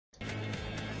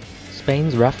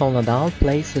Spain's Rafael Nadal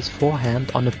plays his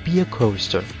forehand on a beer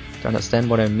coaster. To understand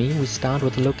what I mean, we start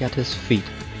with a look at his feet.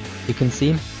 You can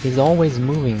see he's always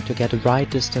moving to get the right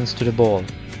distance to the ball.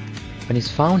 When he's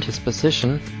found his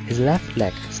position, his left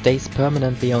leg stays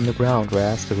permanently on the ground,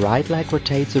 whereas the right leg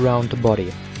rotates around the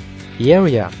body. The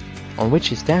area on which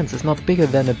he stands is not bigger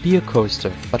than a beer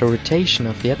coaster, but a rotation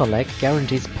of the other leg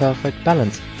guarantees perfect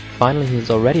balance. Finally, he is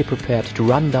already prepared to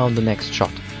run down the next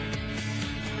shot.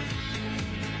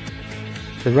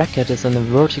 The racket is in a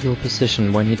vertical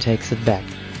position when he takes it back.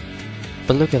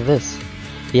 But look at this.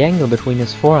 The angle between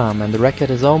his forearm and the racket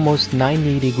is almost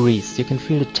 90 degrees. You can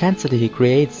feel the tensity he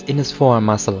creates in his forearm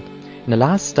muscle. In the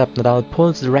last step, Nadal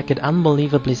pulls the racket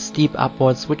unbelievably steep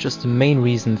upwards, which is the main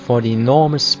reason for the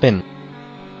enormous spin.